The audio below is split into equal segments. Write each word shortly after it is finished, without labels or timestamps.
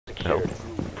secured. No.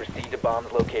 Proceed to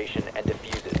bomb's location and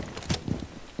defuse it.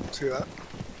 See that?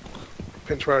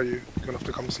 Pinch, where are you? You're gonna have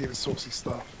to come see the saucy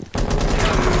stuff.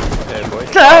 There, boy.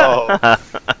 Oh,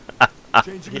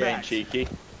 he ain't cheeky.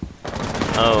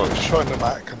 Oh, I'm shooting the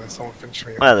back and then someone finished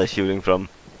me. where are they shooting from?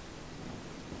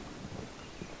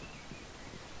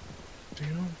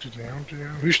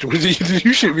 Who did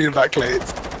you shoot me in that, Clay?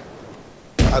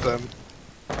 Adam.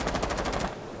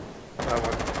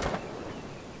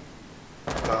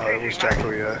 No, it was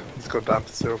Jackal, yeah. He's gone down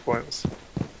to 0 points.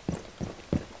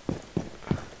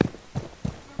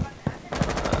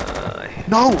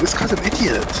 No, this guy's an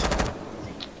idiot!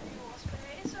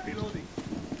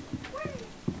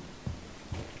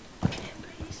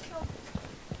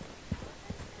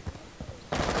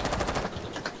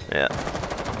 Yeah.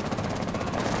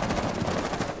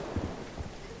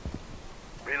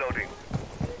 Reloading.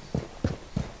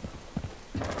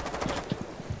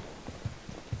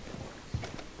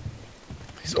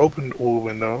 He's opened all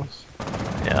windows.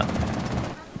 Yeah.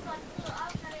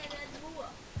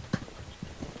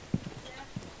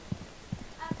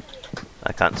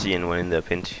 I can't see anyone in there,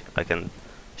 Pinch. I can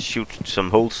shoot some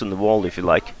holes in the wall if you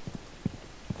like.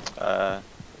 Don't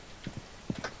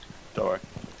worry.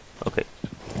 Okay.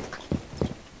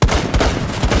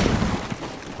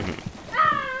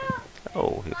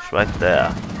 Oh, he was right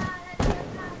there.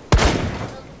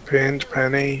 Pinch,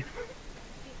 Penny.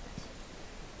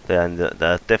 There's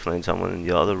definitely someone in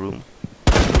the other room.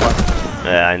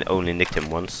 I only nicked him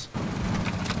once.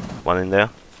 One in there.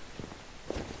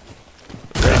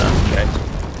 Okay.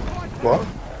 What?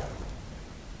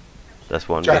 That's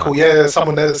one. Jackal, behind. yeah, there's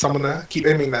someone there, there's someone there. Keep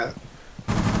aiming there.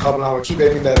 Carbon hour, keep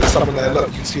aiming there, there's someone there. Look,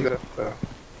 you can see that. There.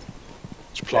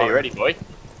 Are you ready, boy?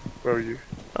 Where are you?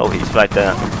 Oh, he's right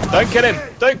there. Don't kill him!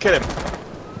 Don't kill him!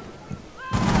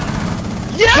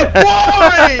 Yeah,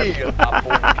 boy! Op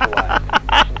 4 neutralized.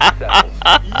 Mission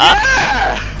successful.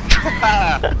 Yeah!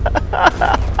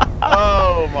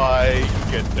 Oh my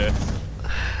goodness.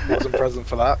 Wasn't present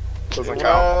for that. Doesn't count.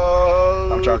 Whoa,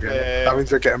 I'm joking. man. That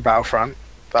means you're getting Battlefront.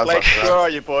 That's Blake, like where are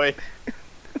you, boy?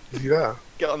 Is he there?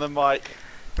 Get on the mic.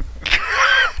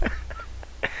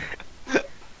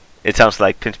 It sounds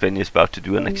like Pinch Penny is about to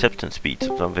do an acceptance speech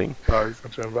or something. Oh, he's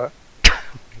gonna turn back.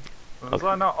 Was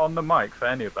I not on the mic for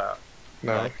any of that?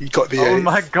 No, he got the Oh A's.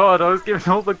 my god, I was giving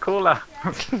all the call out.